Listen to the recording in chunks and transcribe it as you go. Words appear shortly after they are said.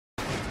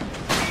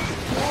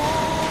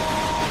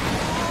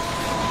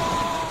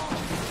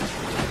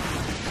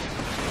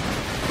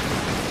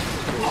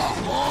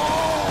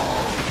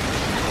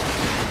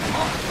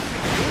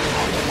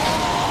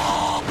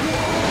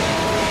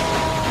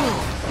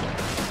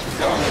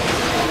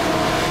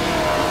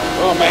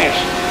on,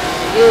 mash!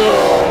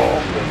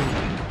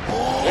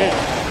 Damn.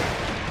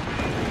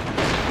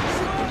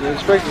 I wasn't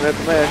expecting that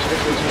to mash.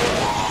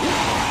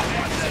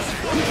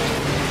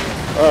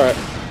 Alright.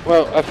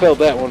 Well, I failed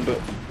that one, but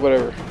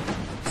whatever.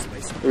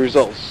 The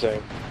result's the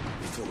same.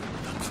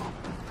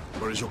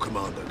 Where is your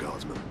commander,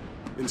 guardsman?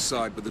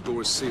 Inside, but the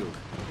door is sealed.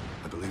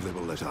 I believe they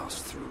will let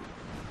us through.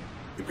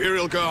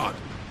 Imperial Guard,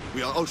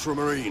 we are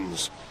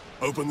Ultramarines.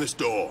 Open this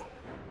door.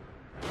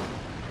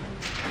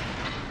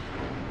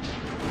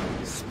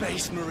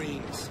 Space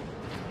Marines.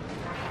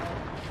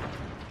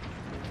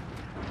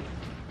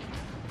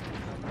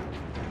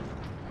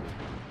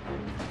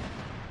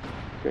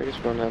 Okay,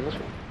 just going down this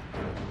way.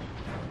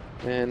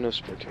 And no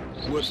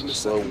spectators. Worse than the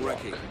second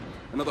wrecking.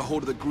 Another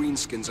horde of the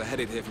Greenskins are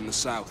headed here from the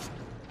south.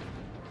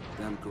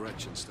 Damn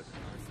Gretchen stuck a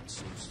knife in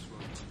Soul's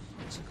throat.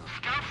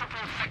 Scout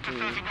support Sector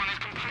 31 is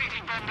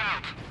completely bombed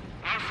out.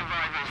 No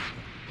survivors.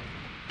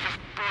 Just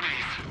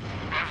bodies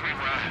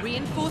everywhere.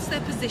 Reinforce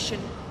their position,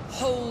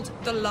 hold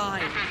the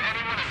line, If there's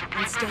anyone to support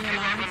and stay those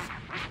alive.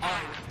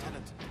 Aye,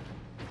 Lieutenant.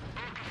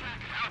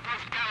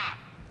 Outpost Gala.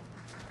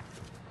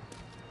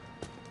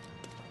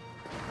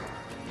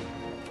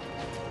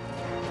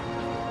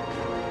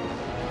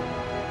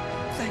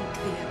 Thank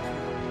the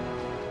Emperor.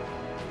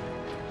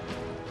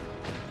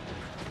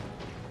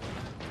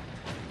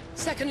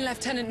 Second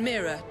Lieutenant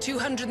Mira,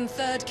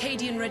 203rd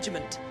Cadian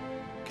Regiment.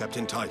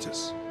 Captain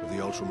Titus, of the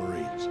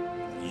Ultramarines.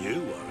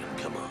 You are in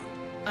command.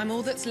 I'm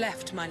all that's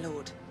left, my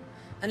lord.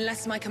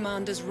 Unless my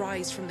commanders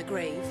rise from the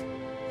grave.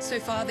 So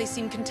far, they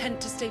seem content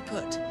to stay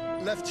put.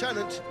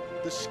 Lieutenant,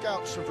 the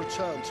scouts have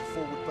returned to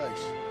forward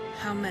base.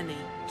 How many?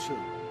 2.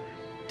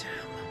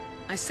 Damn.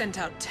 I sent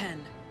out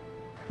 10.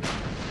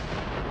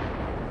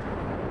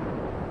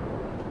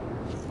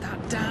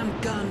 That damn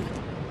gun.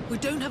 We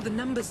don't have the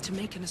numbers to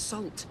make an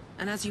assault.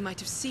 And as you might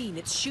have seen,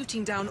 it's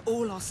shooting down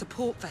all our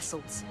support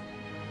vessels.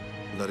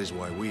 That is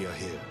why we are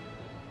here.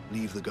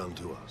 Leave the gun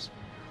to us.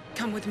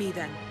 Come with me,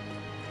 then.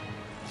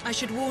 I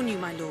should warn you,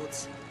 my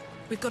lords.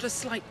 We've got a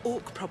slight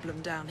orc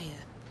problem down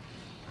here.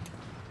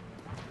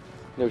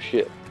 No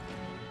shit.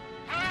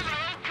 Where are they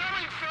all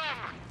coming from?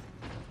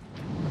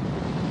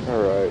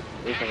 Alright.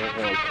 This one is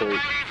gonna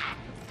take.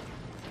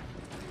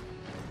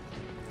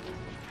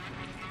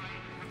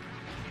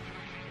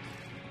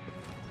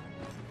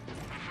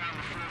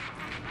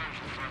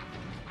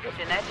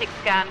 Genetic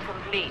scan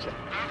complete.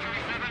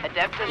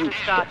 Adeptus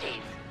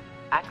Astartes.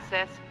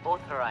 Access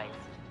authorized.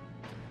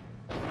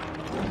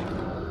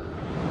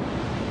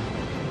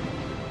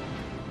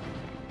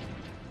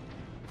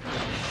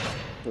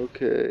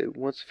 Okay,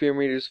 once fear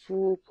meter is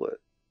full, play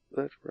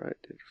left, right,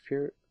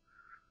 fear.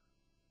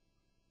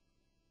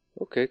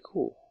 Okay,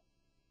 cool.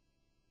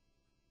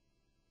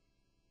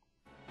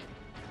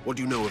 What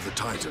do you know of the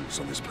Titans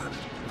on this planet?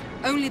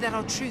 Only that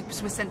our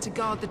troops were sent to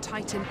guard the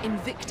Titan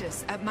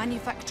Invictus at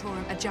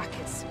Manufactorum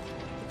Ajakis.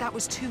 But that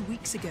was 2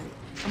 weeks ago,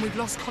 and we've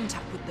lost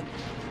contact with them.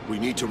 We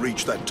need to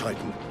reach that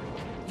Titan.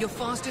 Your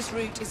fastest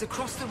route is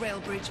across the rail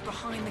bridge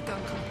behind the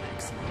gun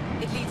complex.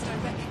 It leads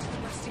directly to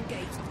the western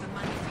gate of the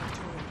Manufactorum.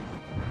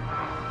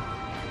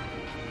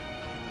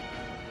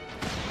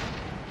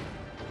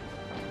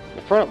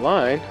 The front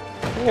line?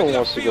 No one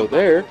wants to go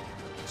there.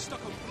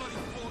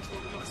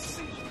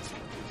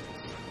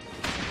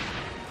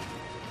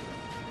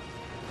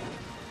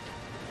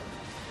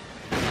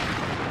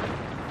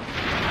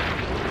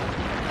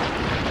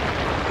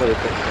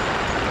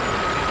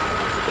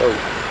 Whoa.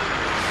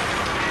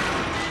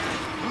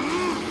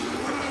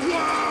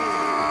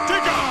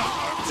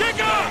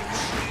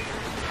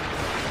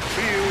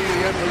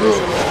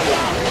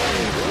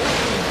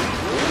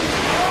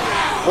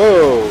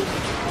 Whoa!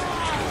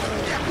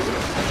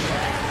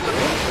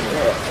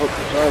 Oh,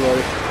 sorry,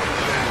 buddy.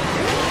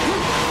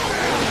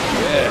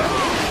 Yeah.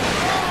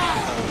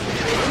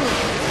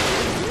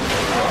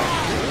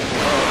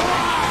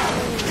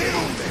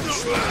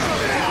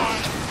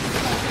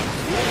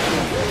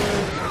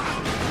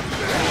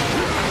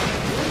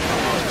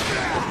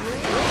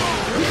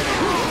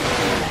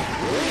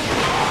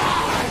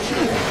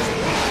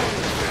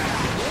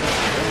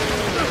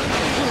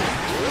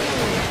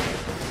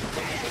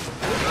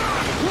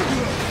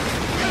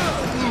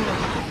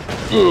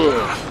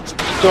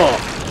 Stop.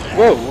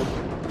 Whoa.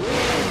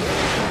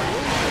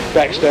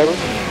 Backstabber.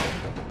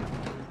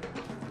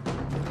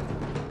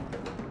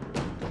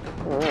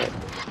 Alright.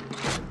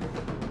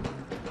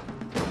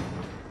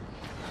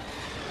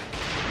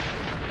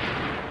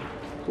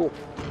 Cool.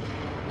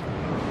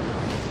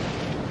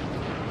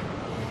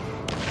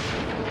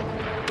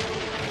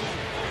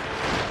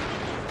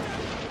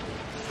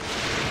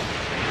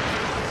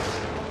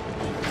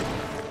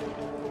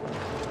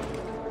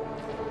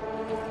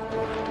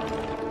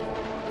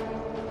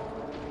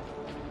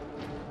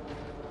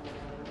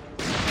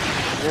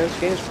 Yeah, this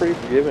game's pretty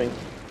forgiving.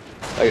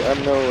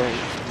 I'm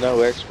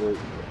no expert.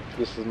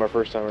 This is my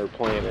first time ever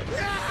playing it,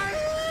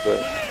 but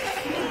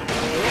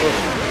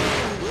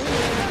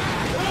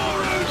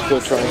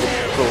still trying to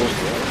get controls.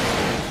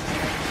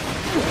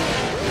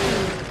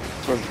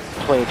 I'm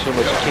playing too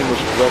much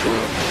weapon,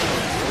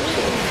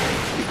 so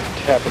keep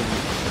tapping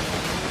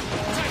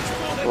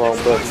wrong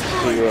button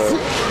to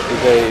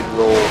evade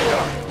roll.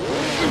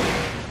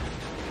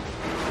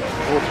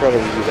 We'll try to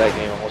review that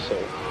game also.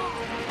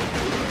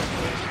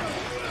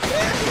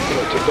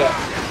 Take that.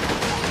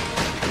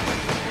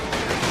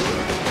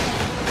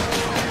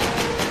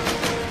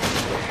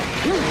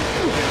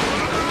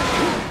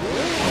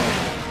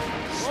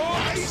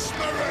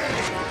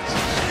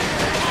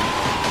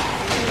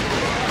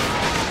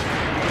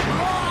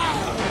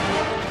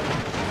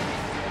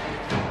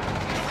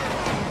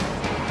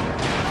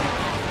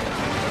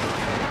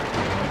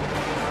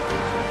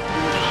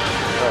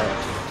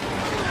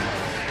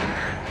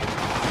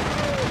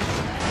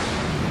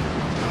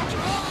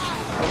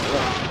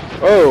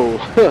 Oh,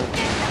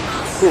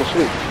 cool,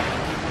 sweet.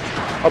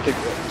 I'll take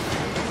that.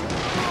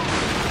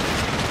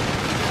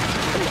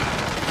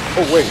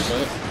 Oh, wait a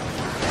minute.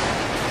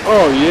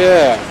 Oh,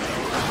 yeah.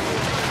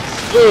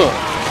 Ugh.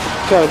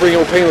 Time to bring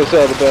old Painless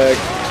out of the bag.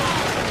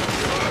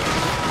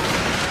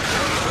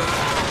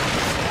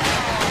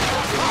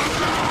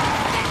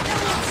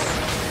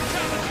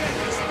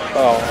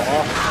 Oh.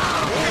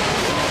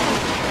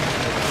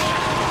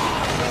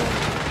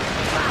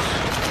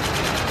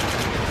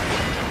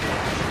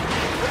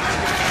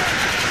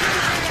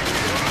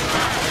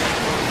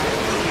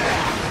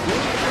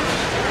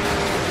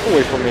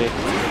 Away from me.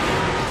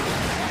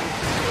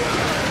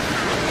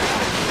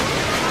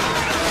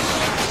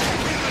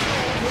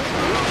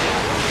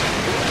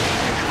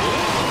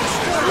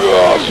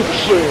 Yeah, Super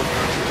Saiyan.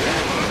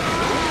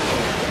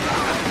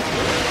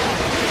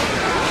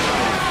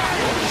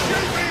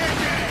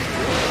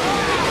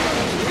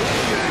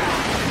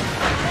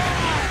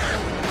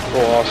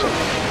 Oh, awesome.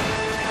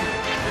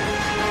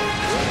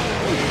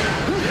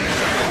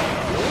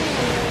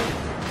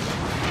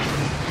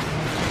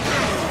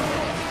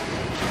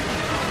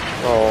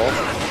 Oh.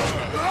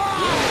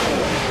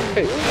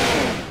 Hey.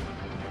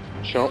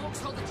 Jump.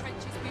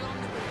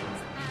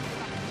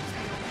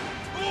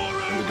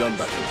 The gun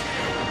battery.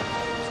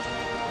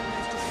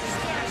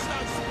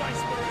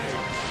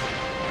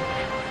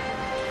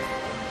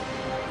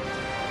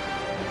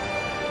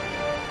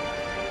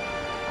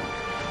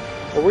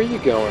 Well, where are you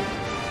going?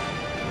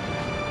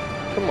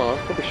 Come on,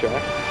 don't be shy. I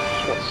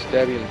just want to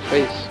stab you in the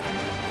face.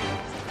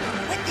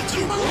 What did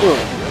you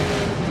want?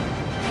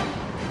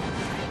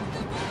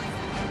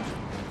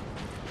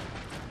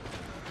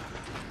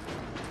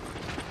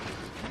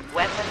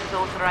 Weapons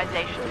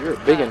authorization. Oh, you're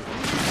a big one.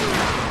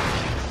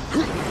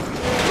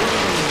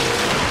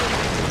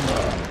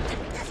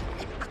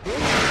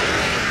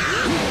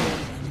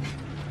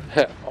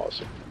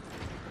 Awesome.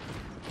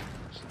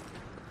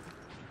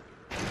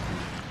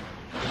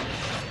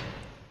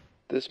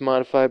 This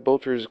modified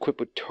bolter is equipped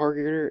with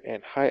targeter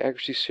and high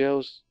accuracy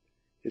shells.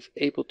 Is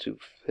able to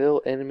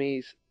fell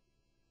enemies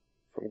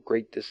from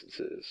great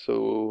distances.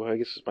 So I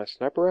guess it's my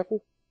sniper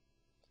rifle?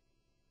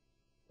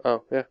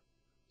 Oh, yeah.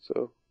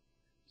 So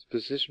it's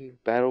position,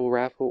 battle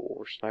rifle,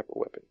 or sniper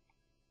weapon.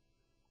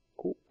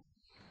 Cool.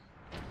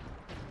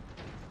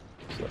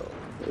 So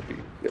that'll be,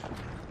 yep,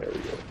 there we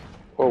go.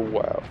 Oh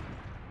wow.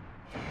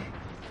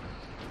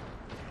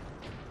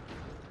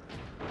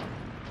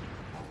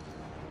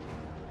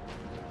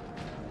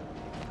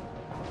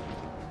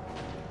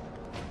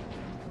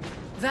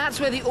 That's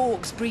where the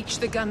orcs breached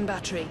the gun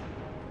battery.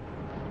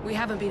 We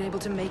haven't been able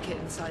to make it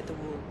inside the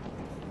wall.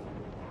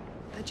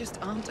 There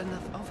just aren't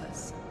enough of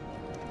us.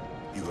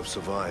 You have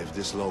survived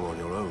this long on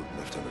your own,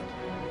 Lieutenant.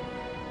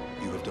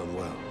 You have done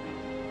well.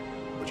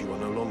 But you are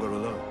no longer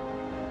alone.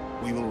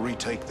 We will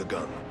retake the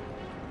gun.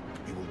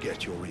 We will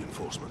get your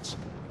reinforcements.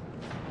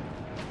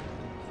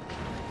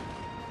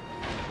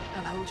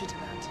 I'll hold you to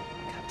that,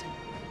 Captain.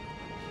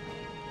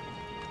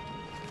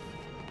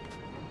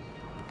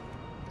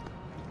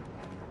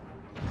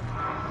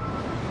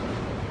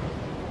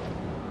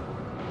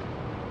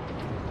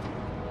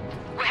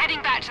 We're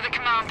heading back to the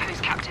command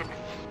post, Captain.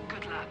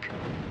 Good luck.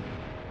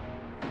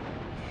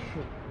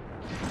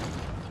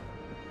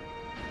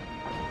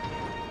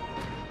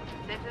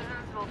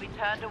 Citizens will be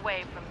turned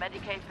away from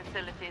Medicaid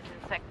facilities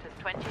in sectors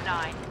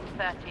 29,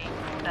 30,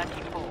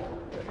 34.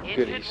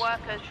 Injured Goodies.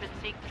 workers should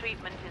seek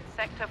treatment in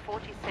sector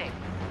 46.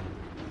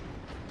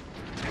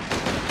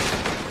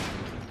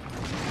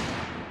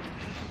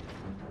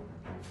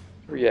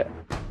 Where you at?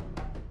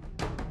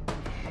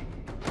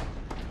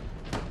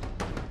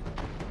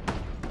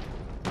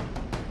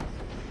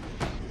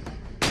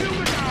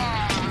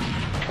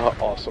 Oh,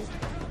 awesome.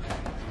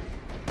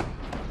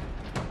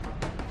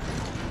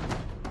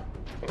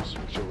 I'll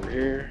switch over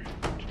here.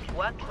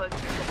 Work quotas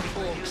have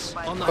been reduced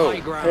by on the Oh, high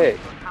ground. hey. to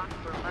account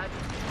for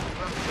emergency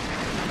disruptions.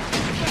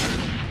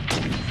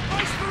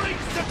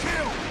 To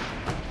kill!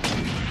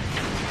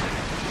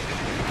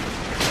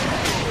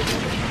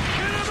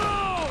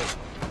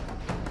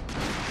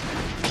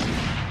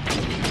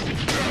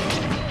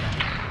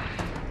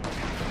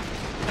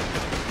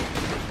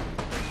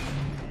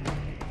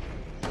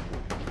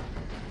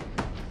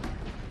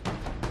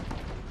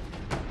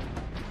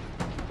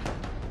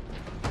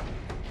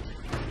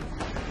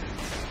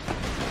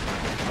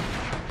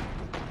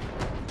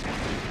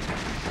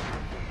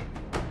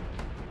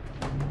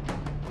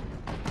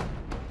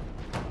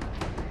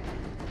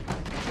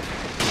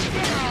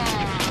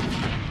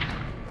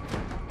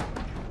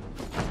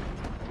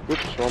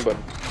 wrong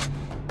button.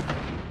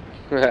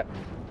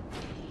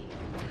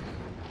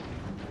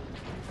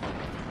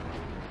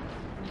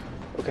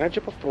 Oh, can I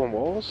jump up on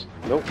walls?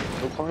 Nope,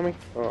 no climbing.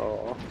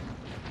 Oh,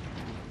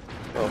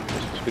 oh, it's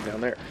supposed to be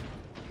down there.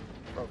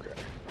 Okay,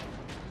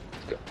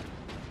 let's go.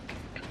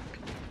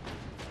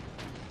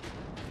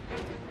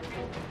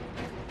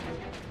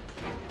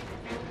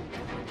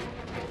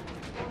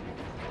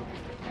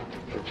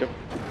 Or jump.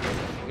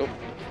 Nope.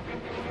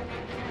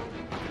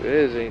 It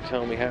is, ain't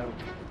telling me how.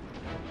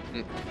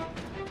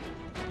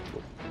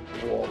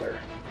 Wall there.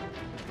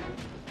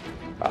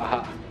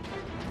 Aha.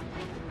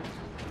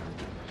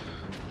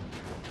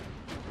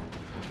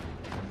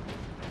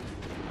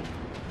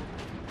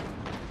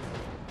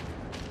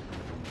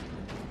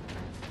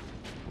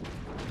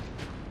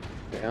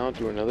 Down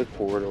to another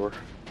corridor.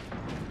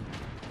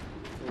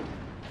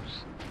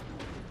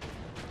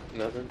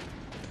 Nothing.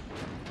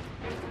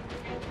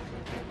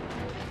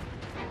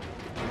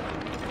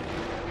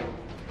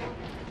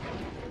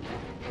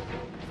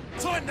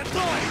 Time to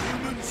die,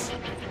 humans!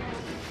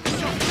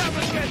 Shall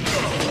never get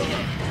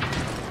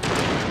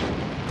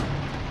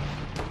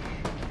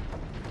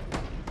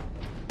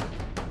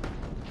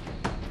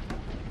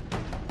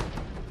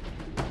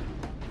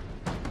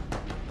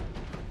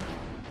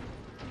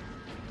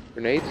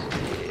Grenades?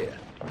 Yeah.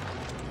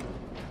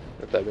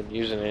 Not that I've been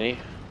using any.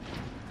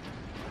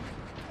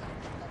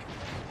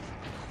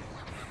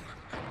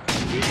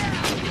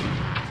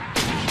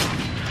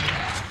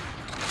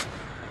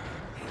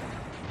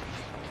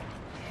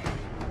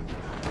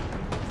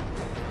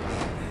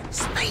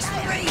 Space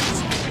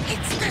Marines!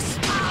 It's the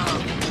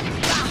small!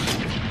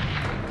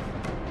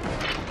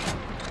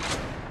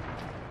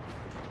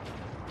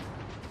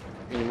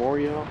 Any more,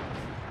 y'all?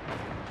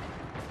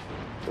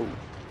 Oh.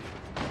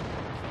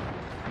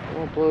 I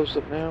want to blow this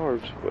up now or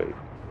just wait?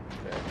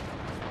 Okay.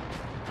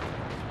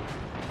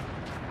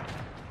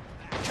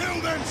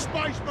 Kill them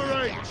Space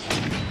Marines!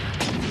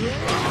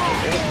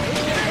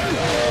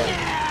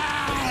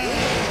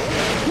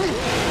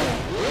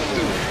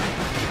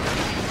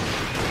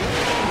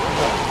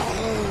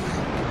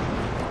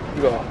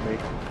 Get off me.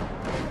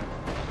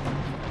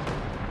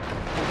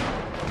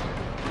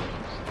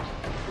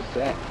 What's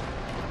that?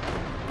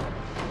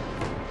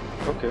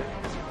 Okay.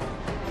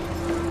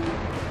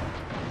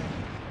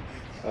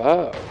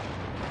 Oh.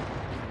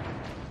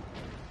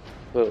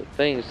 Little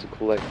things to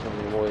collect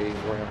on the way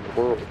around the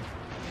world.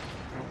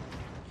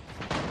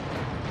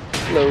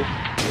 Hello.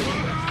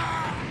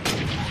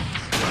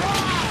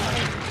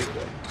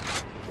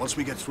 Once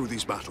we get through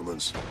these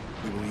battlements,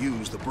 we will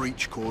use the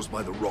breach caused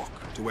by the rock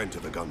to enter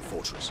the gun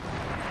fortress.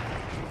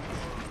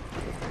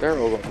 They're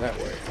all going that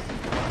way.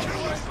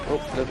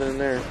 Oh, nothing in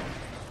there.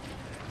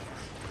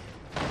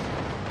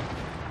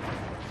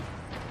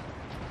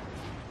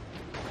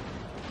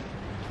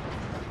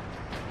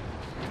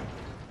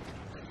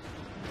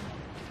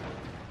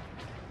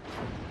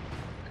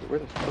 Okay, where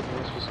the fuck am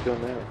I supposed to go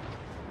now?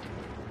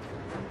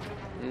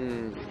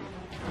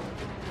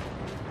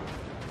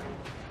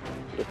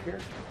 Up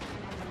here?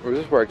 Or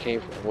this is where I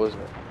came from,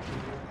 wasn't it?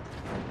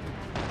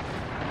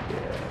 Yeah, I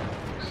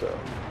think so.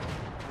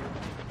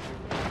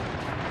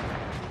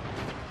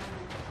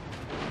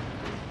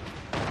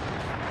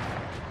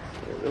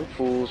 Yeah, them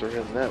fools are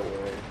heading that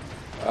way.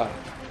 Ah.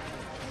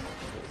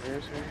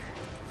 There's her.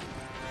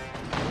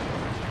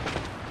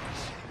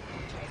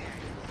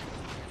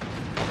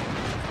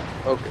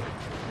 Okay.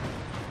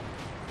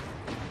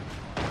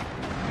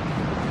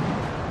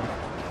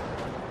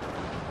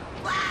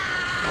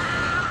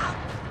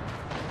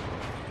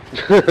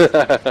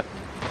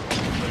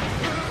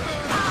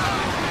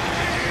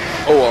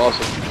 Oh,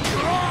 awesome.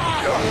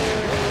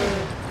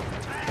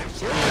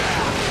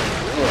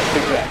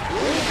 Take that.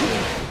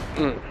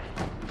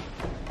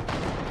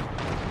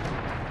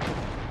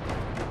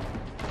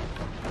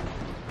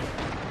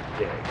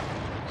 Yeah,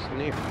 it's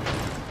near.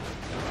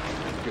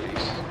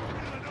 Goodies.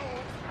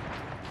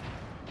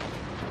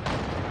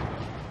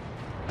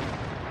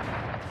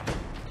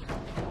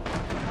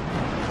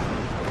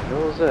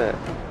 What was that?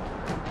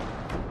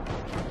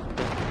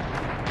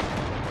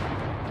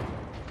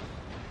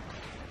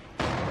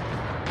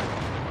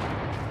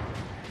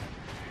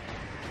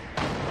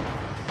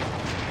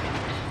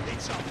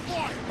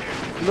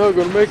 You're not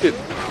gonna make it.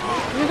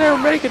 You never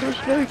make it. There's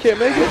no, you can't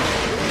make it.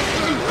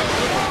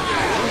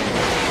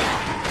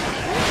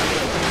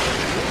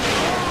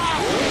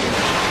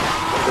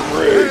 The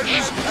bridge.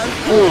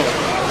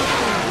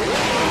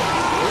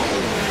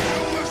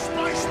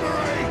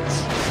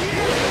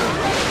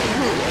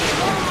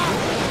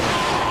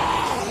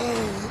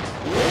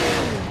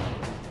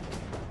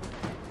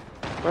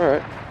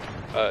 Alright.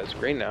 It's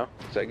green now.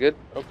 Is that good?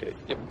 Okay,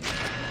 yep.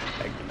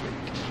 Activate.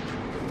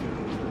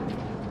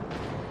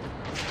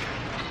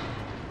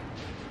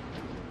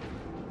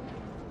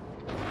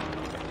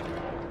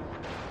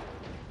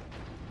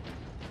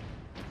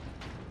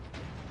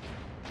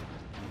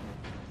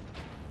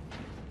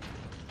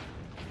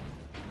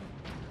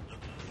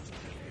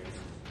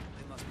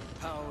 They must be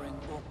powering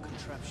orc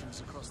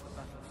contraptions across the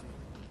battlefield.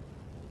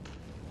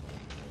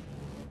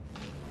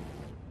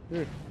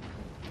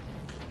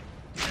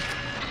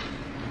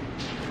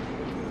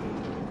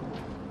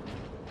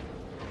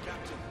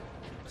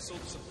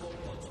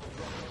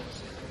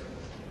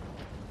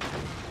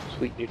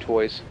 Sweet new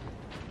toys.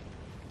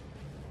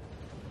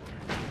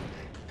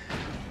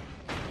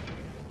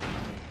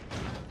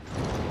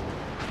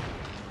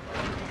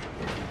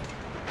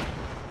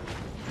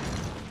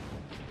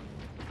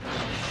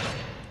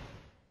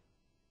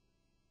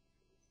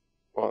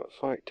 While at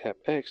fight, tap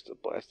X to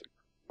blast the...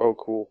 Oh,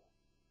 cool.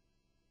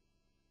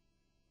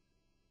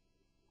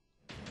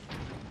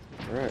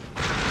 Alright.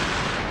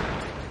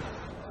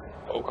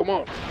 Oh, come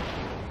on!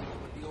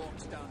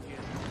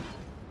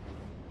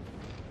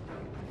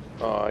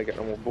 Oh, I got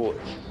no more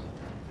bullets.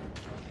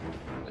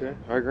 Okay,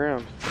 high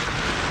ground.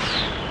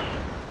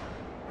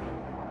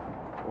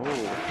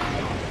 Oh.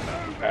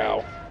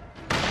 Ow.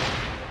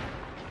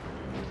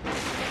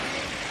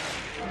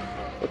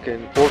 Okay,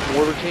 fourth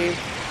mortar team.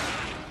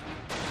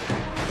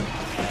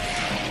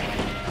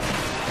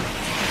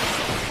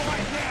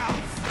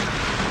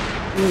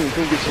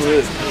 Come get some of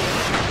this.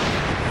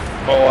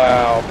 Oh,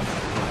 wow.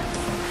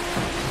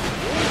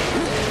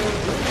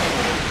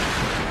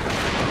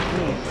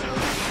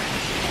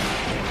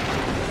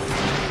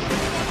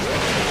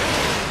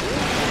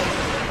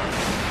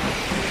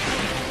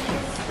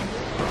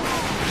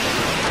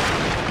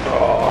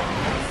 Oh.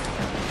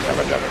 Damn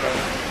it, damn it, damn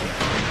it.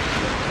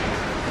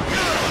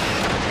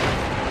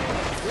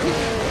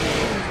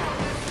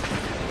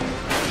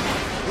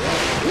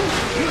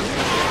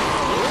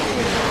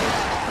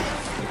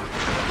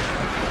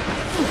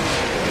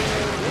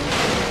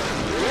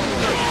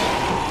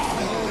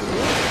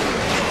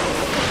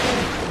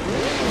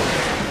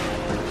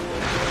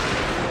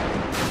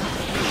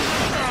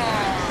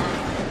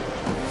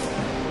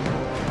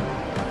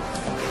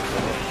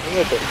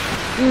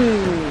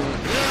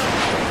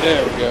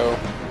 There we go.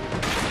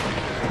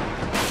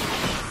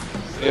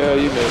 Yeah,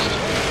 you missed.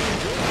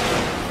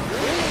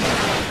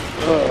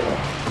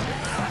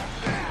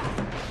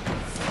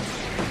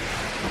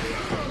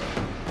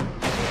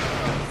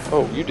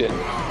 Oh, you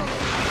didn't.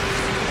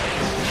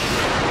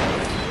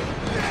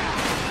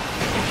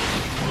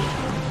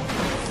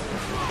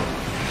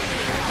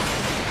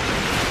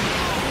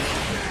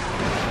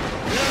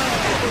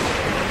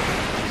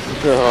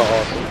 Oh,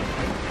 awesome.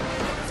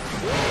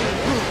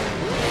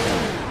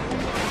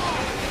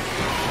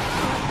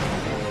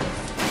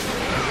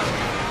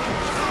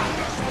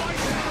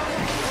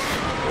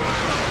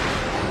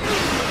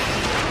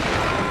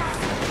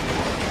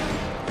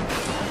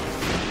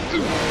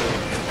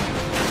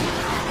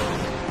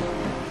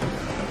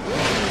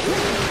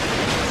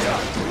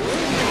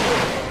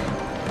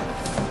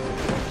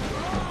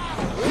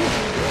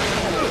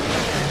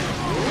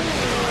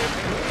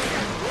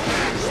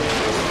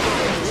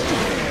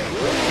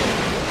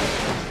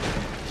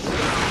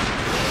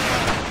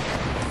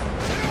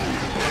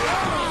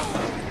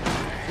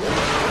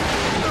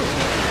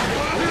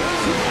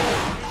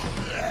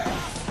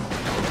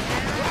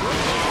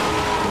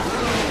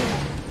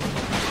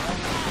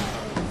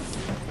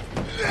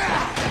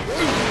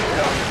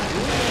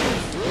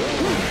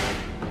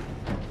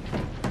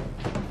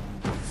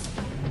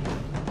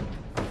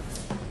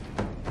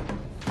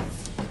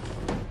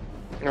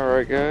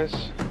 Alright, guys.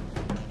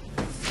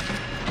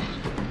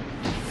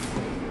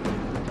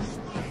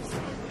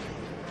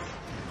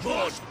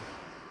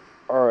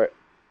 Alright,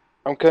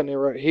 I'm cutting it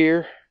right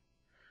here.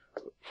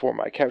 For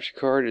my capture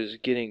card is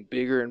getting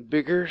bigger and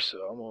bigger,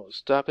 so I'm going to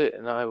stop it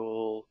and I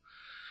will